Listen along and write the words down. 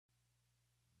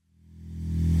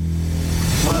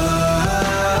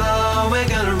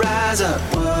rise up,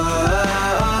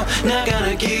 whoa, not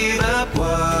gonna give up,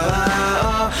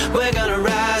 whoa, we're gonna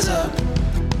rise up,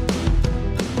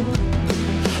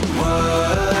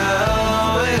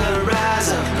 whoa, we're gonna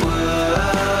rise up,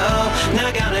 whoa,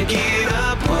 not gonna give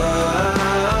up,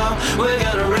 whoa, we're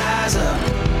gonna rise up,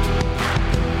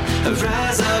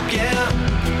 yeah,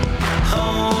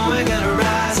 oh, we're gonna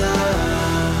rise up.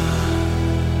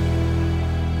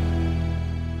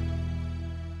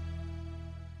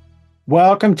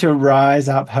 Welcome to Rise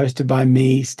Up, hosted by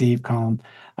me, Steve Collum.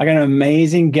 I got an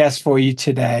amazing guest for you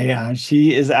today.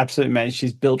 She is absolutely amazing.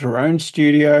 She's built her own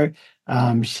studio.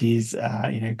 She's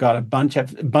got a bunch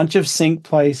of sync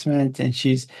placements, and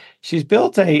she's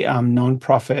built a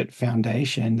nonprofit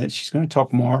foundation that she's going to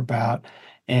talk more about.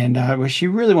 And where she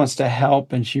really wants to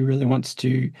help, and she really wants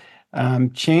to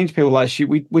change people's lives.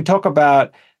 We talk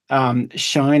about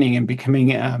shining and becoming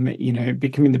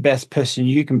the best person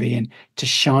you can be, and to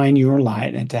shine your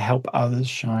light and to help others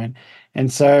shine.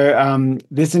 And so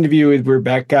this interview with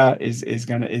Rebecca is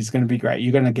gonna be great.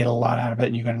 You're gonna get a lot out of it,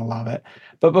 and you're gonna love it.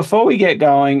 But before we get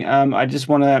going, I just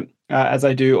want to, as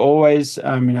I do always,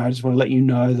 I just want to let you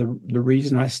know the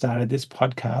reason I started this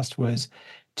podcast was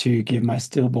to give my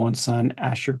stillborn son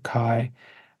Asher Kai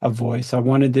a voice. I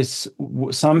wanted this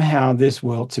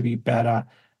world to be better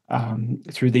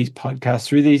through these podcasts,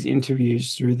 through these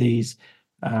interviews, through these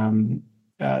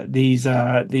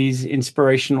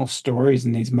inspirational stories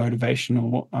and these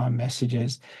motivational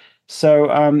messages. So,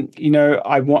 I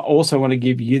also want to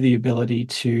give you the ability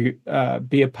to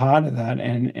be a part of that,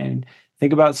 and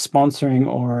think about sponsoring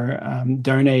or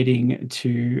donating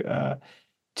to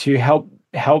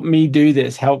help me do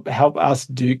this, help us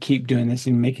keep doing this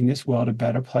and making this world a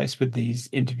better place with these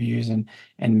interviews and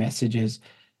messages.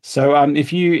 So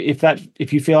if you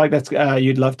feel like that's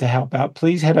you'd love to help out,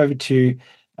 please head over to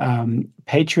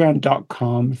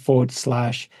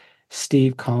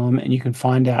patreon.com/Steve Collum, and you can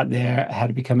find out there how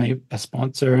to become a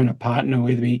sponsor and a partner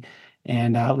with me.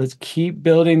 And let's keep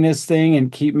building this thing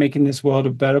and keep making this world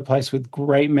a better place with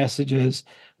great messages,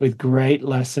 with great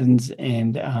lessons,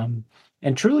 and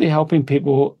truly helping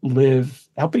you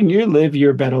live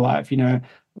your better life.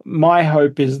 My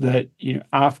hope is that,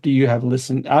 after you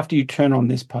turn on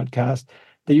this podcast,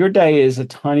 that your day is a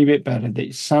tiny bit better,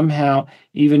 that somehow,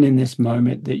 even in this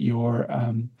moment, that your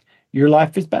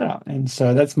life is better. And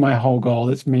so that's my whole goal.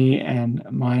 It's me and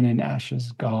mine and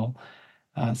Ash's goal.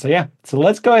 So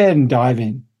let's go ahead and dive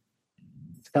in.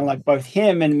 It's kind of like both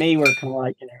him and me were kind of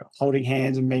like, holding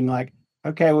hands and being like,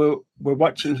 okay, we're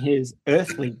watching his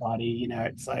earthly body.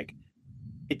 It's like,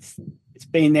 it's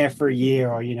been there for a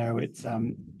year, or it's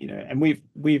and we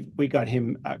got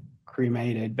him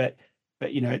cremated, but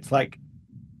it's like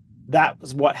that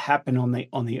was what happened on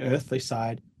the earthly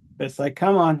side. But it's like,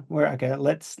 come on, we're okay,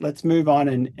 let's move on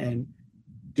and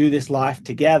do this life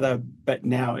together. But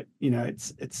now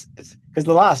it's because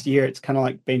the last year it's kind of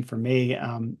like been for me,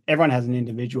 everyone has an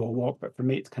individual walk, but for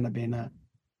me it's kind of been a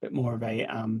bit more of a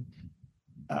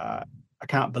I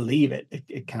can't believe it.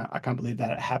 I can't believe that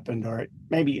it happened, or it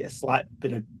maybe a slight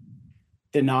bit of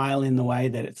denial in the way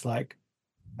that it's like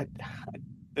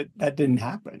that didn't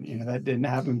happen. That didn't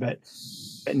happen. But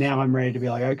now I'm ready to be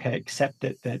like, okay, accept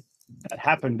it that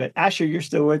happened. But Asher, you're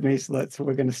still with me, so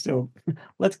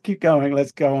let's keep going.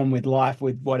 Let's go on with life,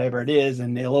 with whatever it is,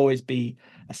 and there'll always be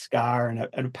a scar and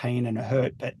a pain and a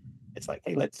hurt. But it's like,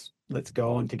 hey, let's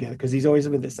go on together, because he's always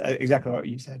with this. Exactly what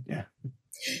you said. Yeah.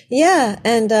 Yeah,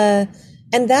 and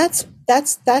that's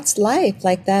life.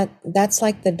 Like that's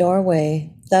like the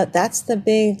doorway. That's the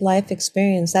big life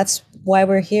experience. That's why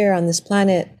we're here on this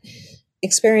planet,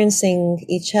 experiencing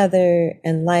each other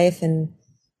and life, and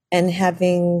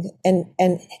having and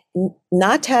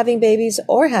not having babies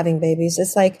or having babies.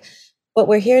 It's like, but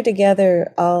we're here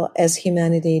together, all as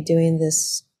humanity, doing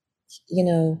this,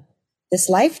 this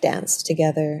life dance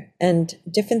together, and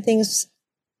different things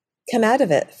come out of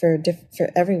it for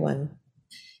everyone.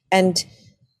 And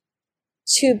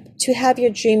to have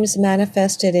your dreams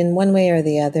manifested in one way or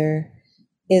the other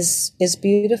is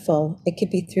beautiful. It could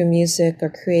be through music or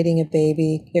creating a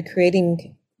baby. You're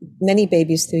creating many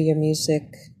babies through your music,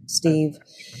 Steve.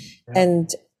 Yeah. And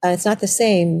it's not the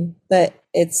same, but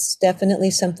it's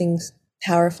definitely something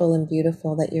powerful and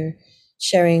beautiful that you're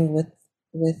sharing with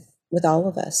all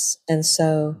of us. And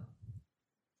so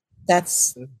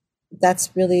that's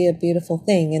really a beautiful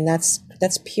thing, and that's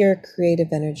pure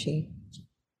creative energy.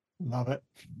 Love it.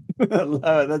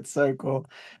 Love it. That's so cool.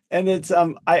 And it's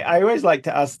I always like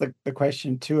to ask the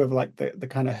question too of like the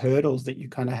kind of hurdles that you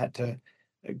kind of had to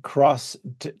cross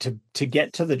to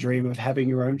get to the dream of having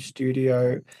your own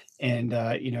studio and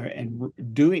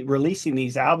releasing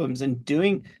these albums and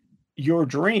doing your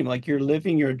dream, like you're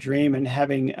living your dream and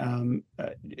having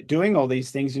doing all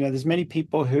these things. There's many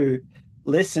people who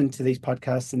listen to these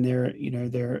podcasts, and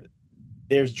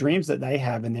there's dreams that they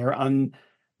have, and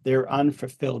they're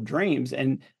unfulfilled dreams.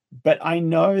 But I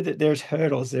know that there's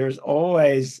hurdles. There's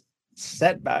always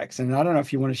setbacks, and I don't know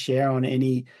if you want to share on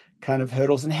any kind of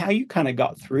hurdles and how you kind of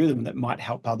got through them that might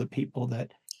help other people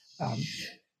that.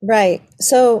 Right.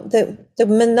 So the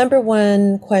number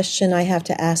one question I have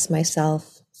to ask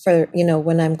myself for,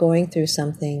 when I'm going through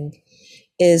something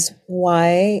is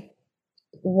why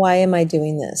am I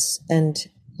doing this? And,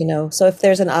 so if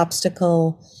there's an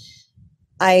obstacle,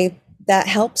 that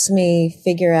helps me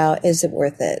figure out, is it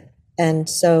worth it? And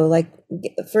so, like,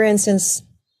 for instance,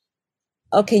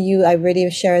 okay, I already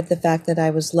shared the fact that I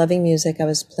was loving music. I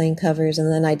was playing covers,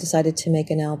 and then I decided to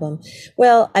make an album.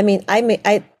 Well, I mean,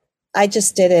 I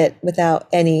just did it without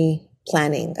any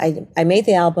planning. I made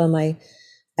the album. We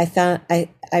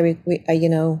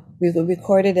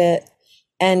recorded it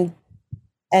and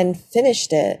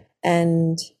finished it.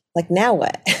 And like, now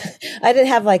what? I didn't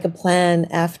have like a plan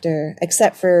after,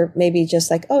 except for maybe just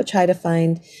like, try to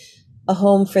find a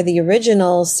home for the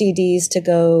original CDs to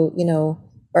go,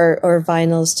 or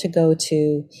vinyls to go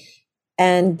to.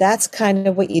 And that's kind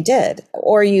of what you did.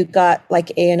 Or you got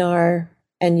like A&R,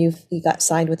 and you got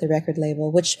signed with a record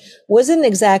label, which wasn't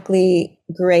exactly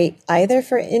great either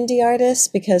for indie artists,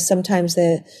 because sometimes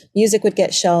the music would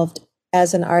get shelved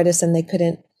as an artist and they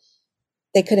couldn't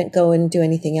go and do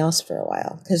anything else for a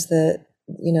while because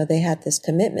they had this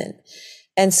commitment.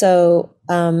 And so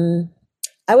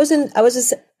I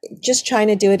was just trying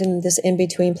to do it in this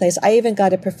in-between place. I even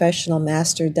got a professional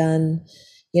master done,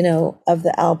 of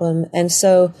the album. And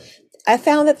so I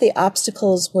found that the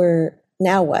obstacles were,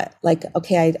 now what? Like,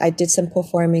 okay, I did some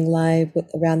performing live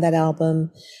around that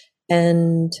album,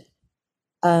 and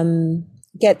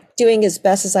doing as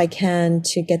best as I can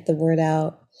to get the word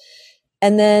out.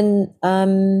 And then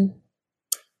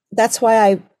that's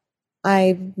why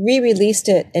I re-released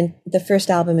it in the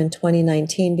first album in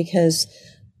 2019, because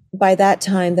by that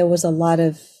time there was a lot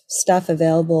of stuff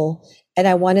available, and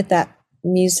I wanted that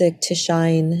music to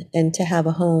shine and to have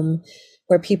a home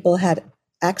where people had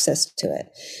access to it.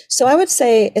 So I would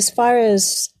say, as far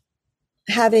as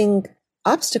having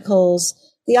obstacles,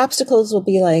 the obstacles will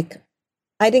be like,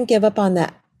 I didn't give up on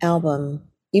that album,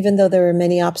 even though there were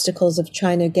many obstacles of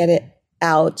trying to get it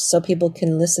out so people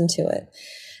can listen to it.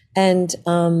 And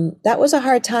that was a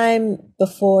hard time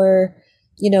before,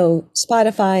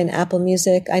 Spotify and Apple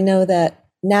Music. I know that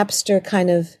Napster kind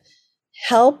of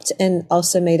helped and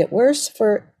also made it worse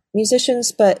for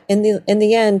musicians, but in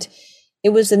the end, it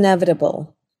was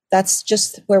inevitable. That's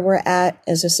just where we're at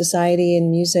as a society in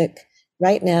music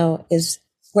right now, is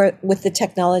where, with the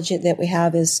technology that we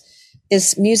have, is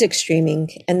music streaming.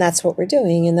 And that's what we're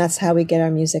doing. And that's how we get our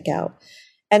music out.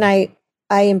 And I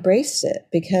embraced it,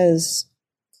 because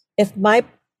if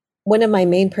one of my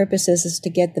main purposes is to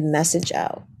get the message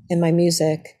out in my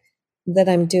music, that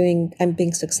I'm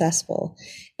being successful.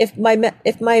 If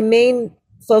my main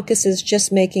focus is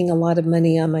just making a lot of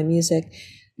money on my music,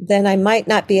 then I might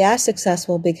not be as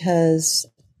successful, because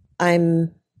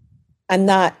I'm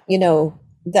not,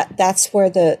 that's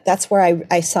where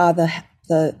I saw the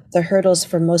hurdles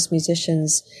for most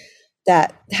musicians,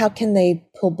 that how can they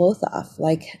pull both off?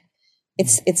 Like,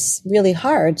 it's really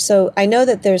hard. So I know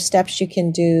that there's steps you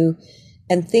can do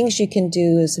and things you can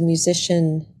do as a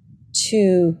musician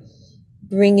to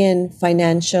bring in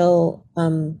financial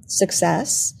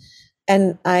success.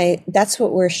 And that's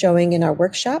what we're showing in our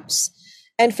workshops.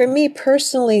 And for me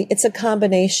personally, it's a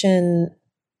combination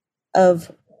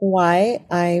of why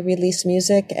I release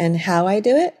music and how I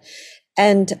do it.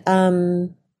 And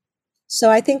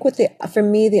so I think for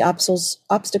me, the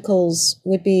obstacles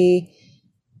would be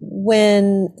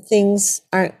when things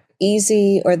aren't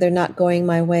easy or they're not going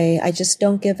my way. I just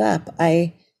don't give up.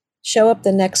 I show up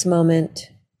the next moment,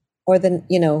 or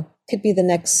could be the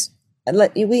next,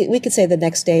 we could say the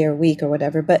next day or week or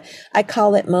whatever, but I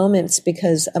call it moments,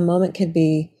 because a moment could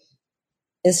be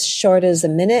as short as a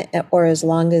minute or as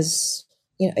long as,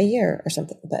 a year or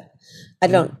something. But I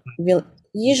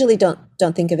usually don't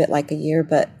think of it like a year,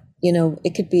 but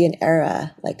it could be an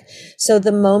era. Like, so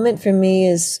the moment for me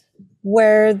is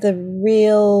where the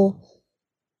real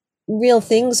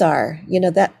things are,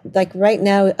 that, like, right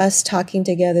now, us talking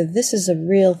together, this is a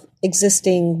real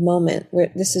existing moment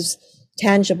where this is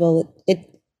tangible.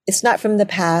 It's not from the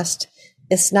past.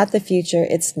 It's not the future.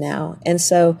 It's now. And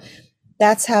so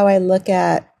that's how I look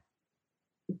at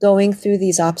going through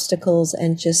these obstacles,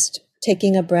 and just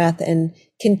taking a breath and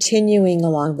continuing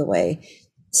along the way,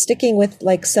 sticking with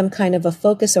like some kind of a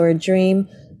focus or a dream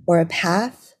or a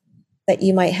path, that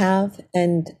you might have.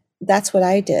 And that's what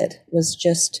I did, was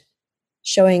just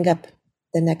showing up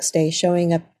the next day,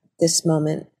 showing up this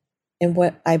moment and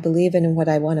what I believe in and what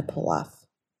I want to pull off.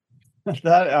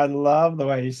 That I love the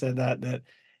way you said that. That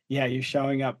yeah, you're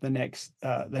showing up the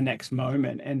next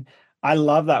moment, and I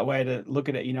love that way to look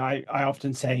at it. I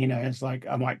often say, it's like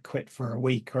I might quit for a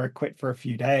week or I quit for a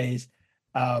few days,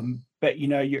 but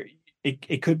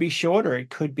it could be shorter. It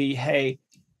could be, hey,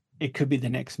 it could be the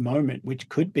next moment, which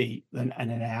could be an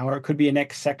hour. It could be a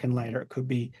next second later. It could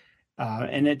be,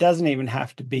 and it doesn't even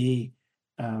have to be.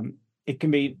 It can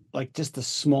be like just the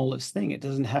smallest thing. It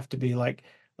doesn't have to be like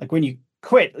when you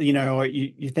quit, or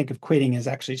you think of quitting as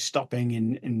actually stopping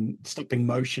in stopping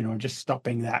motion or just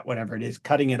stopping that, whatever it is,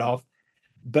 cutting it off.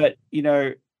 But,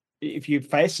 if you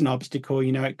face an obstacle,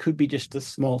 it could be just a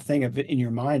small thing of it in your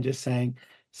mind, just saying,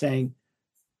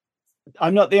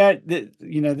 I'm not that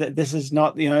this is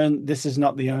not the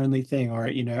only thing, or,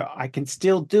 I can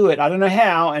still do it. I don't know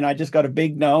how, and I just got a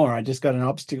big no, or I just got an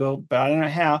obstacle, but I don't know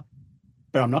how,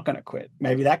 but I'm not going to quit.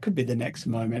 Maybe that could be the next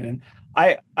moment. And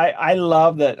I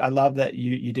love that. I love that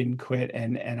you didn't quit.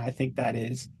 And I think that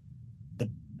is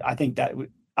I think that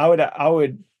I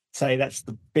would say that's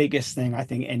the biggest thing I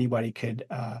think anybody could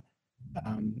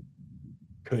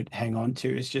hang on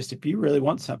to, is just, if you really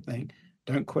want something,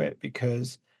 don't quit,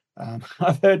 because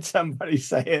I've heard somebody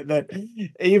say it, that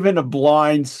even a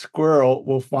blind squirrel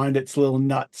will find its little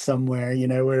nut somewhere,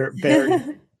 where it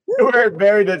buried where it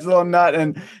buried its little nut,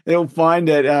 and they'll find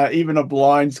it, even a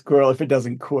blind squirrel, if it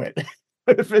doesn't quit.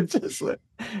 If it just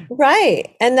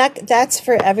Right. And that's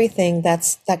for everything.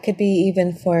 That could be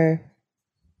even for,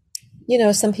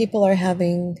 some people are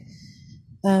having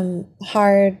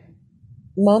hard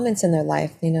moments in their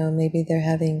life. Maybe they're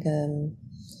having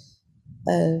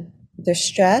they're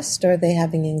stressed, or they're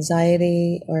having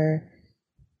anxiety or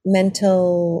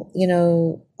mental,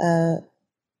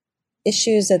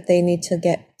 issues that they need to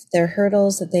get, their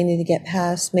hurdles that they need to get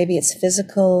past. Maybe it's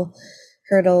physical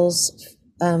hurdles.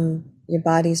 Your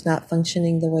body's not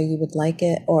functioning the way you would like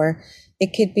it, or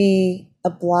it could be a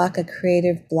block, a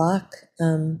creative block,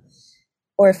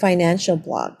 or a financial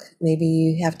block. Maybe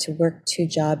you have to work 2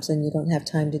 jobs and you don't have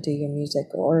time to do your music,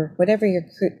 or whatever your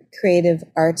creative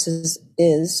arts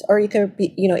is, or you could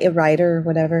be, a writer or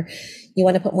whatever. You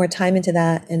want to put more time into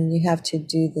that, and you have to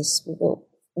do this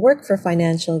work for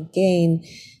financial gain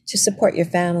to support your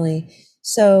family.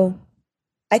 So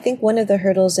I think one of the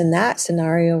hurdles in that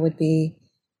scenario would be,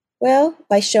 well,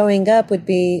 by showing up, would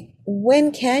be,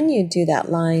 when can you do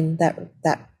that line, that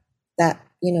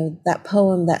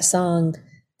poem, that song,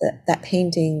 that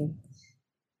painting?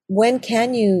 When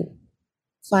can you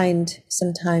find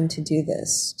some time to do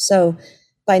this? So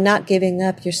by not giving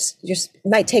up, it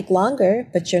might take longer,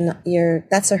 but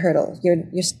that's a hurdle.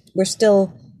 We're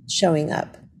still showing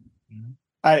up.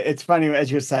 It's funny, as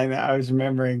you're saying that, I was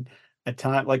remembering a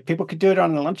time, like, people could do it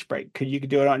on a lunch break. You could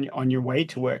do it on your way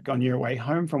to work, on your way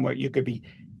home from work. You could be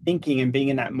thinking and being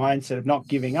in that mindset of not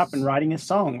giving up and writing a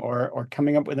song, or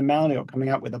coming up with a melody, or coming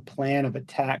up with a plan of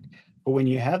attack for when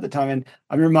you have the time. And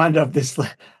I'm reminded of this.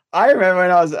 I remember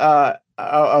when I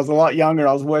was a lot younger,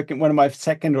 I was working, one of my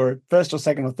first or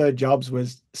second or third jobs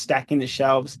was stacking the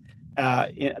shelves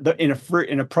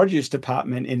in a produce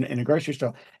department in a grocery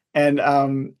store. And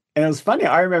it was funny.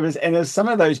 I remember, and some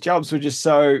of those jobs were just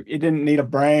so, you didn't need a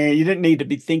brain. You didn't need to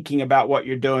be thinking about what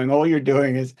you're doing. All you're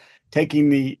doing is taking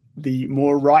the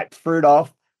more ripe fruit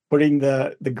off, putting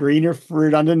the greener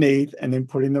fruit underneath, and then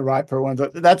putting the riper ones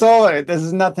up. That's all.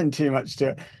 There's nothing too much to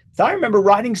it. So I remember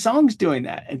writing songs doing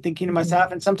that, and thinking to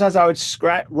myself, and sometimes I would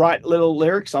write little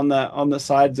lyrics on the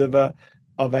sides of a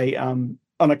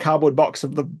on a cardboard box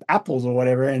of the apples or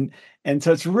whatever. And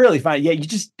so it's really fun. Yeah, you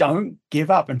just don't give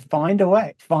up, and find a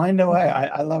way.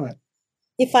 I love it.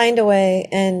 You find a way,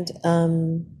 and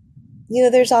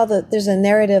there's a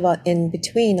narrative in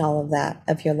between all of that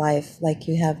of your life. Like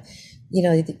you have,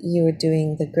 you were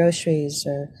doing the groceries,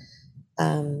 or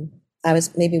I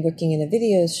was maybe working in a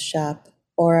video shop,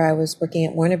 or I was working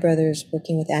at Warner Brothers,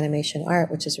 working with animation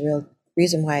art, which is a real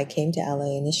reason why I came to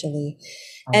LA initially.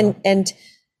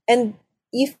 And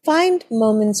you find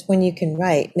moments when you can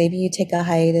write. Maybe you take a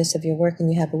hiatus of your work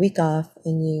and you have a week off,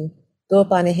 and you go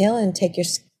up on a hill and take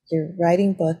your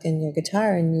writing book and your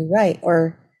guitar and you write,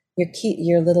 or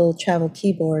your little travel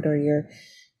keyboard, or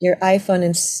your iPhone,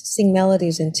 and sing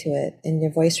melodies into it, and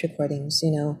your voice recordings.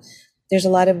 There's a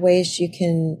lot of ways you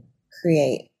can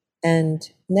create, and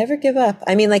never give up.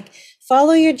 I mean, like,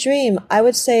 follow your dream. I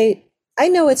would say, I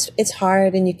know it's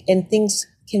hard, and things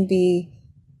can be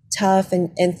tough,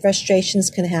 and frustrations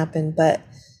can happen, but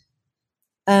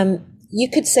you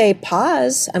could say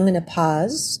pause. I'm going to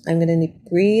pause. I'm going to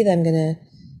breathe. I'm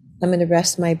going to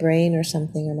rest my brain or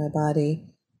something, or my body,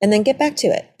 and then get back to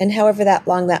it. And however that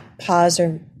long that pause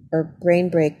or brain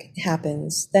break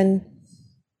happens, then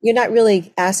you're not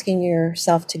really asking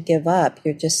yourself to give up.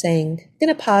 You're just saying, I'm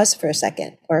going to pause for a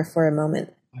second or for a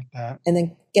moment, like that. and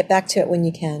then get back to it when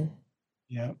you can.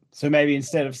 Yeah. So maybe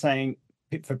instead of saying,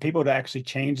 for people to actually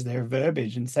change their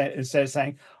verbiage and say, instead of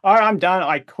saying, all right, I'm done,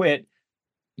 I quit,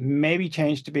 maybe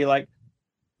change to be like,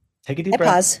 take a deep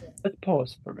breath. Pause. Let's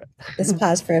pause for a bit. Let's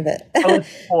pause for a bit. Let's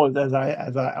pause, as I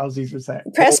Aussies would say.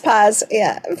 Press pause.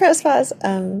 Yeah. Press pause.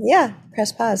 Yeah.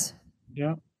 Press pause.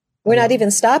 Yeah. We're not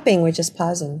even stopping. We're just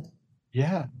pausing.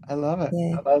 Yeah. I love it.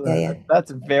 Yeah. I love that. Yeah.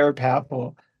 That's a very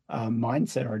powerful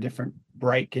mindset, or a different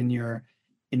break in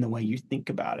the way you think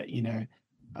about it, you know.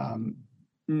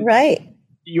 Right.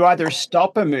 You either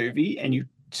stop a movie and you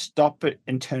stop it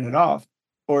and turn it off,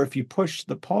 or if you push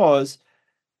the pause,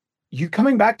 you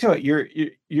coming back to it. You're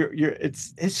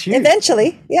it's huge.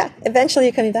 Eventually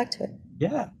you're coming back to it.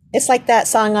 Yeah. It's like that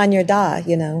song on your DAW,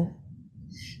 you know.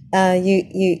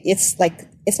 It's like,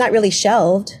 it's not really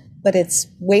shelved, but it's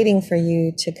waiting for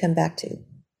you to come back to.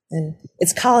 And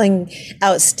it's calling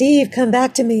out, Steve, come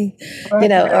back to me, you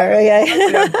know, or yeah.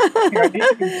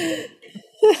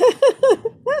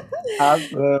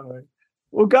 Absolutely.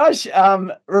 Well, gosh,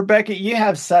 Rebecca, you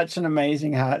have such an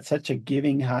amazing heart, such a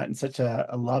giving heart, and such a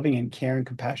loving and caring,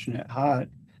 compassionate heart.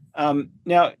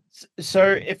 Now,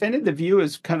 so if any of the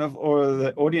viewers or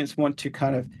the audience want to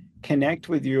kind of connect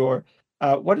with you, or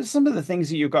what are some of the things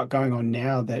that you've got going on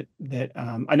now that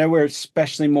I know we're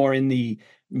especially more in the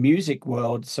music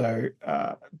world, so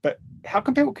but how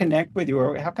can people connect with you,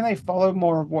 or how can they follow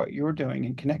more of what you're doing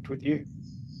and connect with you?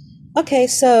 Okay,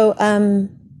 so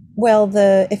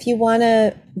if you want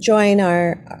to join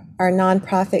our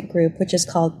nonprofit group, which is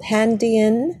called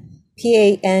Pandion,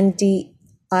 Pandion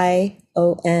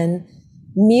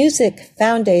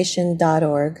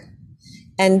musicfoundation.org,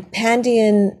 and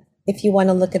Pandion, if you want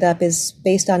to look it up, is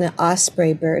based on an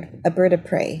osprey bird, a bird of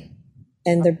prey,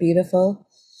 and they're beautiful.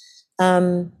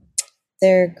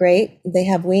 They're great. They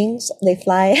have wings, they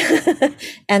fly,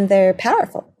 and they're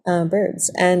powerful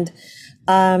birds. And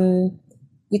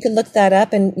you could look that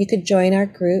up, and you could join our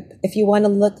group. If you want to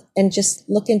look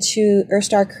into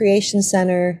Earthstar Creation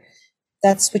Center,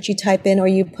 that's what you type in, or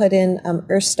you put in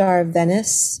Earthstar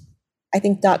Venice, I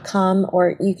think .com,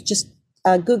 or you could just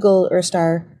Google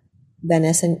Earthstar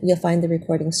Venice, and you'll find the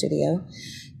recording studio.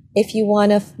 If you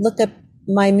want to look up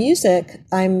my music,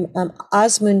 I'm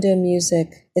Osmunda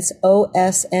Music. It's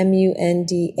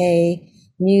OSMUNDA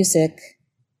Music,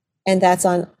 and that's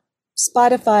on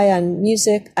Spotify, on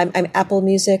music. I'm Apple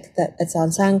Music. It's on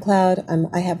SoundCloud.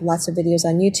 I have lots of videos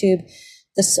on YouTube.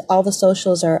 All the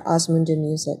socials are Osmunda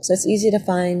Music, so it's easy to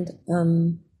find.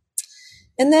 And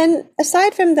then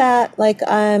aside from that,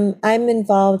 I'm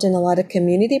involved in a lot of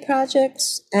community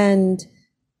projects, and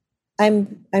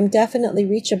I'm definitely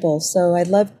reachable. So I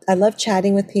love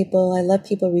chatting with people. I love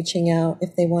people reaching out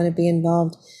if they want to be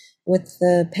involved with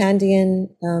the Pandion.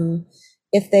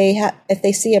 If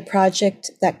they see a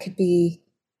project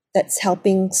that's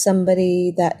helping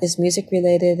somebody that is music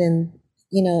related, and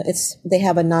they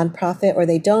have a nonprofit, or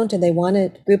they don't, and they want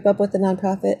to group up with the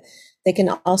nonprofit, they can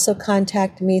also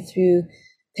contact me through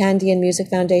Pandion Music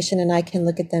Foundation, and I can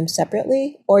look at them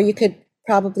separately. Or you could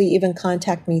probably even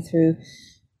contact me through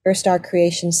Earthstar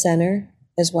Creation Center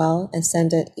as well, and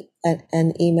send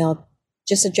an email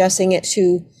just addressing it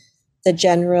to the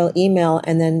general email,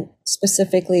 and then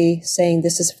specifically saying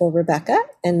this is for Rebecca,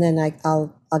 and then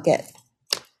I'll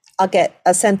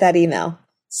send that email.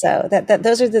 So that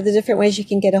those are the different ways you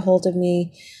can get a hold of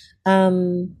me.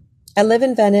 I live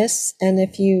in Venice, and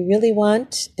if you really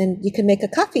want, and you can make a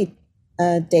coffee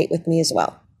date with me as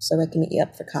well, so I can meet you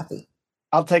up for coffee.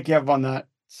 I'll take you up on that.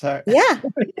 So yeah,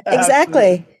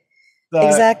 exactly.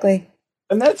 Exactly.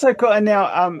 And that's so cool. And now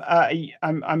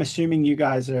I'm assuming you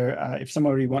guys are, if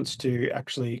somebody wants to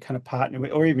actually kind of partner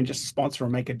with, or even just sponsor or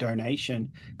make a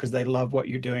donation because they love what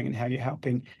you're doing and how you're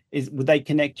helping, would they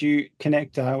connect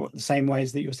the same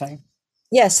ways that you were saying?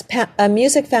 Yes,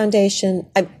 Music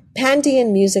Foundation,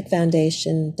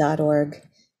 PandionMusicFoundation.org,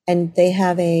 and they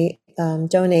have a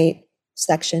donate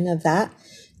section of that,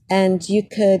 and you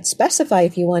could specify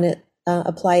if you want to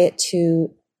apply it to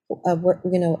a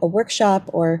workshop,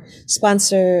 or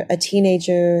sponsor a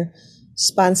teenager,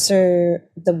 sponsor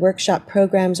the workshop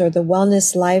programs or the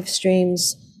wellness live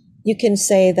streams. You can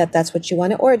say that that's what you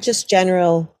want, or just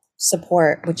general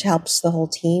support, which helps the whole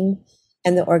team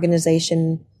and the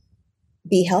organization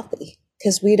be healthy,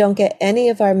 because we don't get any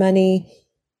of our money.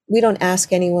 We don't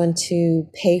ask anyone to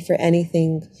pay for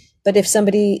anything. But if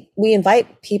we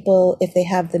invite people, if they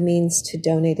have the means to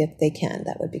donate, if they can,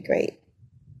 that would be great.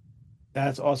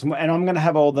 That's awesome. And I'm going to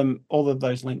have all of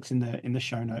those links in the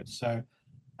show notes. So,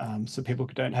 so people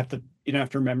don't have to, you don't have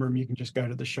to remember them. You can just go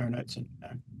to the show notes and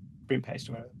copy and paste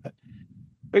or whatever.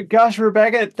 But gosh,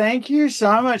 Rebecca, thank you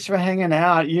so much for hanging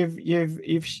out.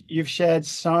 You've shared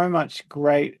so much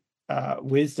great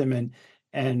wisdom,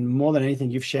 and more than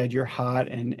anything, you've shared your heart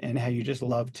and how you just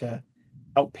love to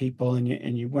help people, and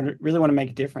you really want to make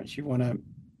a difference. You want to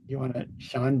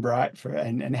shine bright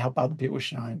and help other people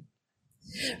shine.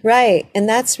 Right. And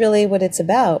that's really what it's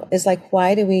about, is like,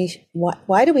 why do we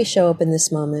show up in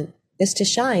this moment? Is to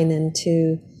shine and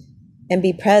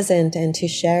be present and to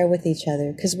share with each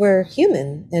other, because we're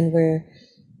human and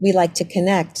we like to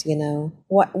connect. It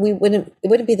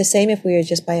wouldn't be the same if we were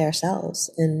just by ourselves,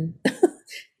 and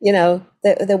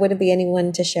there wouldn't be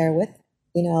anyone to share with,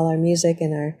 all our music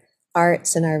and our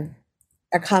arts and our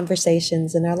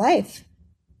conversations and our life.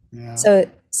 Yeah. So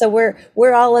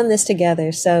we're all in this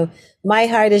together. So my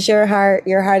heart is your heart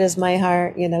is my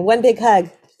heart, one big hug.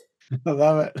 I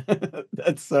love it.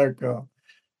 That's so cool.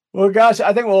 Well, gosh,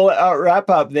 I think we'll wrap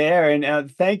up there. And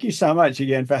thank you so much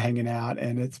again for hanging out.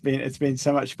 And it's been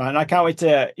so much fun. I can't wait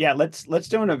to let's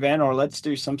do an event, or let's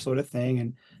do some sort of thing.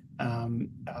 And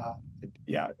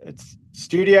it's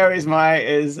studio is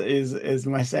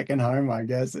my second home, I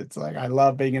guess. It's like I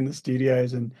love being in the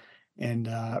studios and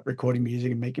recording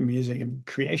music and making music and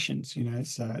creations.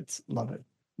 So love it.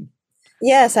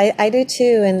 Yes, I do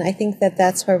too, and I think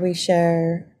that's where we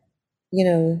share,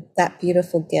 that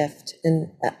beautiful gift.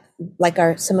 And like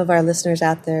some of our listeners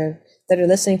out there that are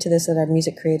listening to this, that are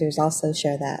music creators, also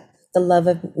share the love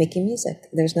of making music.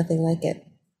 There's nothing like it.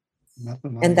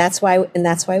 Nothing like and that's why we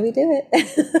do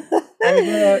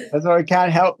it. That's why we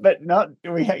can't help but not.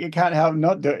 You can't help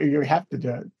not do it. You have to do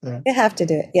it. So. You have to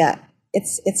do it. Yeah,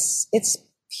 it's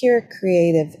pure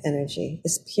creative energy.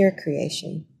 It's pure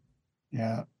creation.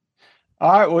 Yeah.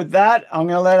 All right, with that, I'm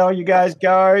going to let all you guys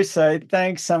go. So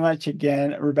thanks so much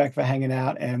again, Rebecca, for hanging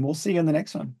out, and we'll see you in the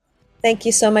next one. Thank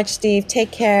you so much, Steve.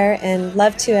 Take care, and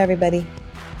love to everybody.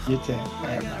 You too. All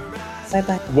right,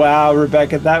 bye-bye. Wow,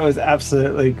 Rebecca, that was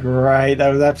absolutely great. That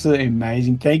was absolutely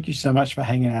amazing. Thank you so much for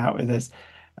hanging out with us.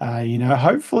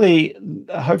 Hopefully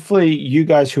you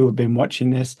guys who have been watching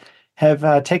this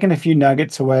have taken a few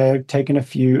nuggets away, taken a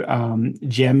few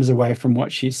gems away from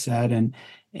what she said, and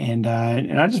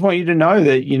I just want you to know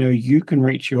that, you can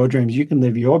reach your dreams. You can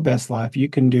live your best life. You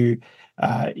can do,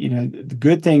 the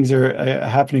good things are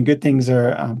happening. Good things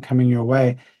are coming your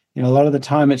way. A lot of the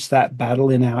time it's that battle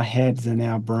in our heads and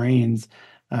our brains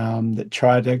that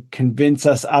try to convince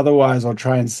us otherwise, or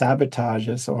try and sabotage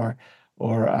us, or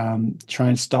try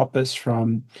and stop us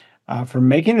from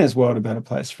making this world a better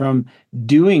place, from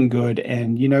doing good.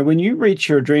 And, when you reach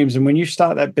your dreams and when you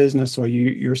start that business, or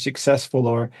you're successful,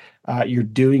 or you're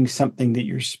doing something that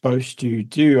you're supposed to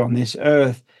do on this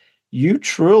earth, you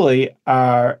truly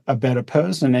are a better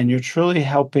person, and you're truly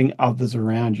helping others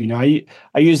around you.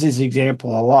 I use this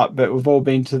example a lot, but we've all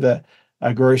been to the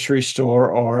grocery store,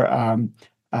 or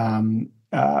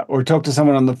talk to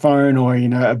someone on the phone, or,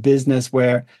 a business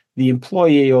where the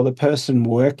employee or the person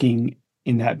working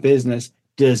in that business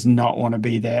does not want to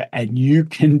be there, and you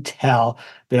can tell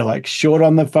they're like short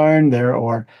on the phone there,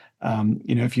 or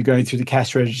if you're going through the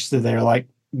cash register, they're like,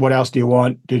 what else do you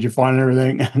want? Did you find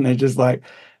everything? And they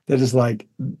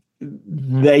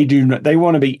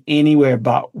want to be anywhere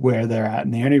but where they're at,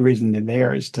 and the only reason they're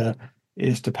there is to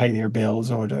pay their bills,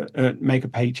 or to make a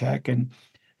paycheck. And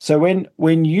so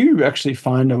when you actually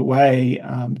find a way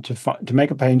to make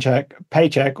a paycheck,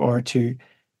 or to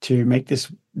make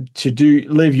this,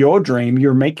 live your dream,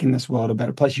 you're making this world a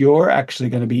better place. You're actually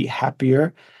going to be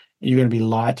happier. You're going to be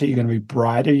lighter. You're going to be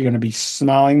brighter. You're going to be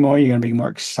smiling more. You're going to be more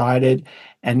excited.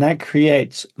 And that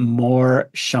creates more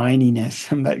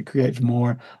shininess, and that creates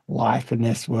more life in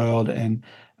this world. And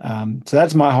so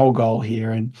that's my whole goal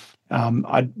here. And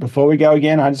before we go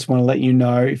again, I just want to let you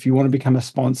know, if you want to become a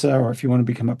sponsor, or if you want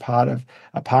to become a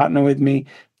partner with me,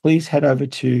 please head over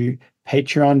to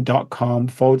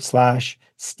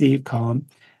patreon.com/Steve Cohn.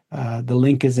 The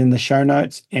link is in the show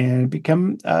notes, and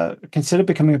consider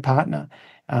becoming a partner.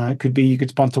 It could be, you could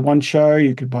sponsor one show,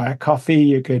 you could buy a coffee,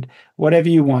 you could, whatever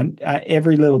you want.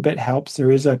 Every little bit helps. There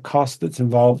is a cost that's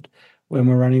involved when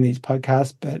we're running these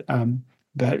podcasts, but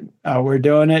we're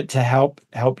doing it to help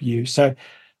you. So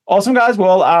awesome, guys.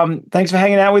 Well, thanks for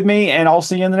hanging out with me, and I'll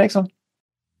see you in the next one.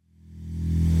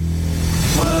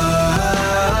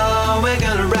 Whoa, we're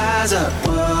gonna rise up.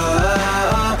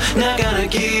 Whoa, not gonna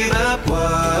give up.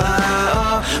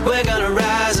 Whoa, we're gonna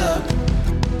rise up.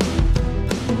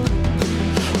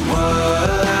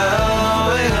 Whoa.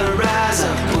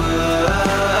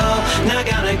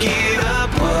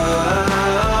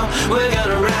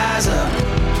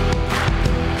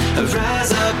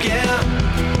 rise up, yeah.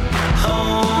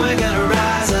 Oh, we're gonna